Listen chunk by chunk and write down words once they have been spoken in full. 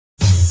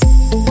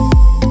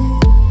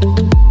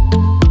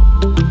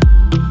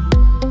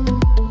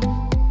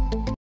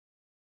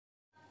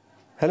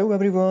Hello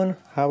everyone,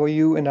 how are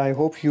you? And I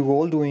hope you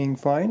all doing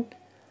fine.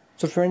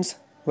 So friends,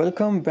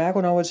 welcome back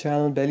on our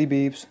channel Belly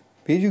Babes,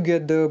 where you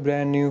get the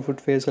brand new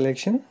footwear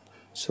selection.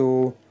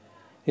 So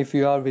if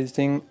you are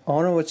visiting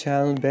on our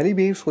channel Belly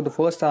Babes for the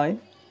first time,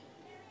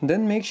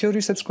 then make sure you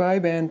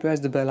subscribe and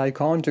press the bell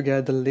icon to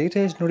get the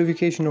latest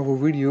notification of our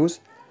videos.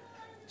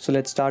 So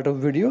let's start our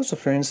video. So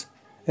friends,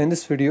 in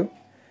this video,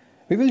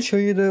 we will show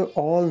you the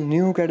all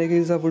new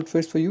categories of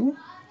footwear for you.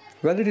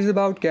 Whether it is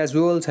about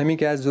casual,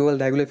 semi-casual,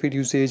 regular fit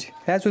usage,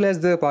 as well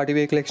as the party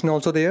wear collection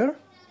also there.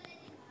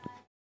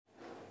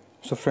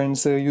 So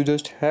friends, you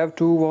just have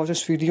to watch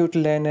this video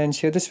till end and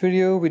share this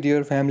video with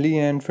your family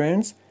and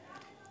friends,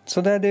 so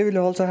that they will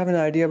also have an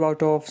idea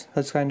about of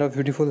such kind of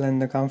beautiful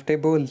and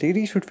comfortable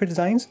ladies footwear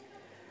designs.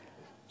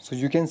 So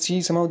you can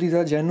see some of these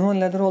are genuine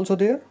leather also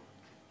there,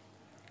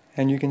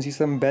 and you can see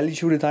some belly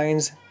shoe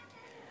designs,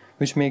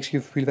 which makes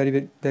you feel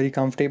very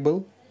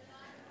comfortable,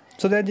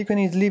 so that you can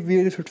easily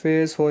wear the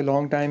footwears for a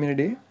long time in a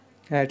day,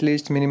 at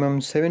least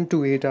minimum 7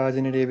 to 8 hours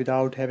in a day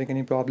without having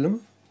any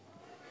problem.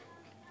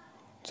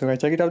 So guys,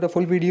 check it out the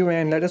full video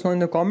and let us know in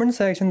the comment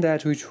section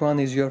that which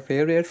one is your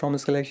favorite from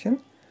this collection.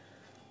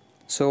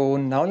 So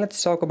now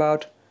let's talk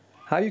about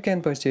how you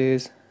can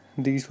purchase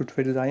these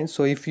footwear designs.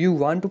 So if you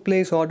want to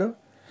place order,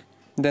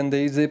 then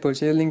there is a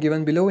purchase link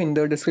given below in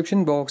the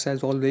description box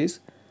as always.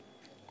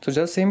 So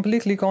just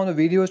simply click on the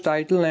video's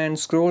title and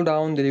scroll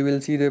down, there you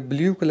will see the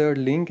blue colored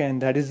link,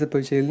 and that is the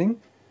purchase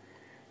link.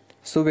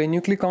 So when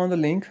you click on the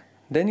link,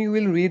 then you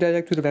will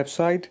redirect to the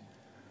website.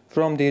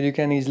 From there you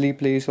can easily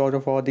place order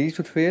for these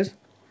footwears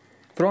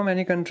from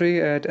any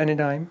country at any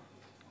time,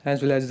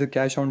 as well as the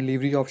cash on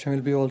delivery option will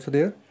be also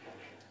there,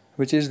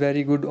 which is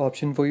very good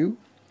option for you.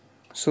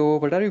 So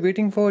what are you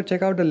waiting for?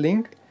 Check out the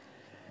link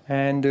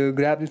and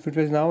grab these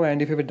footwears now.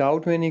 And if you have a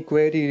doubt or any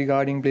query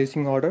regarding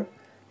placing order,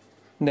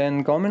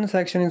 then comment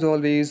section is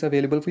always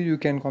available for you. You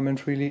can comment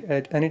freely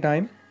at any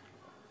time,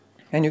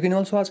 and you can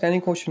also ask any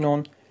question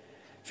on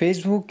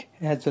Facebook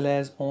as well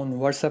as on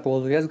WhatsApp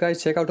also. Yes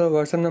guys, check out our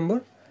WhatsApp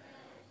number,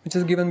 which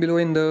is given below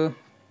in the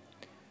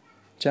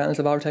channel's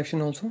about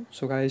section also.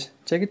 So guys,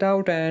 check it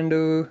out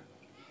and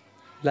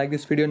like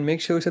this video, and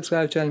make sure you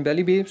subscribe to channel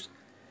Belly Babes,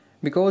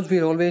 because we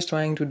are always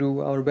trying to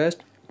do our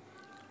best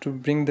to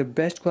bring the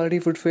best quality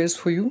footwears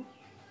for you.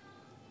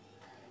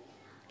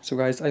 So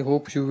guys, I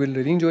hope you will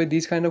really enjoy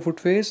these kind of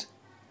footwears.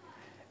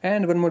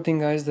 And one more thing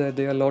guys, that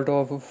there are a lot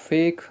of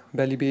fake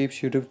Belly Babes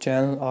YouTube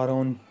channel are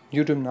on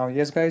YouTube now.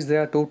 Yes guys, they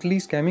are totally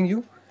scamming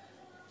you.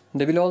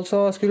 They will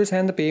also ask you to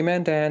send the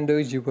payment and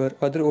your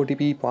other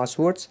OTP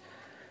passwords.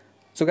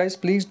 So guys,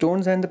 please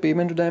don't send the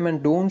payment to them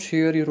and don't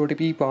share your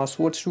OTP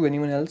passwords to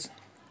anyone else.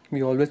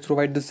 We always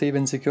provide the safe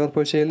and secure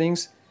purchase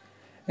links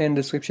in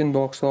the description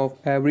box of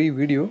every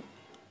video.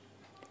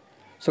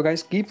 So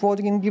guys, keep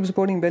watching and keep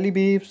supporting Belly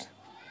Babes,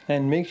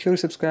 and make sure you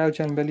subscribe to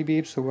channel Belly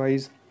Babes. So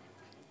guys,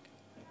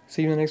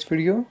 see you in the next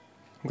video.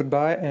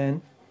 Goodbye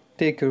and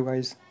take care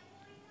guys.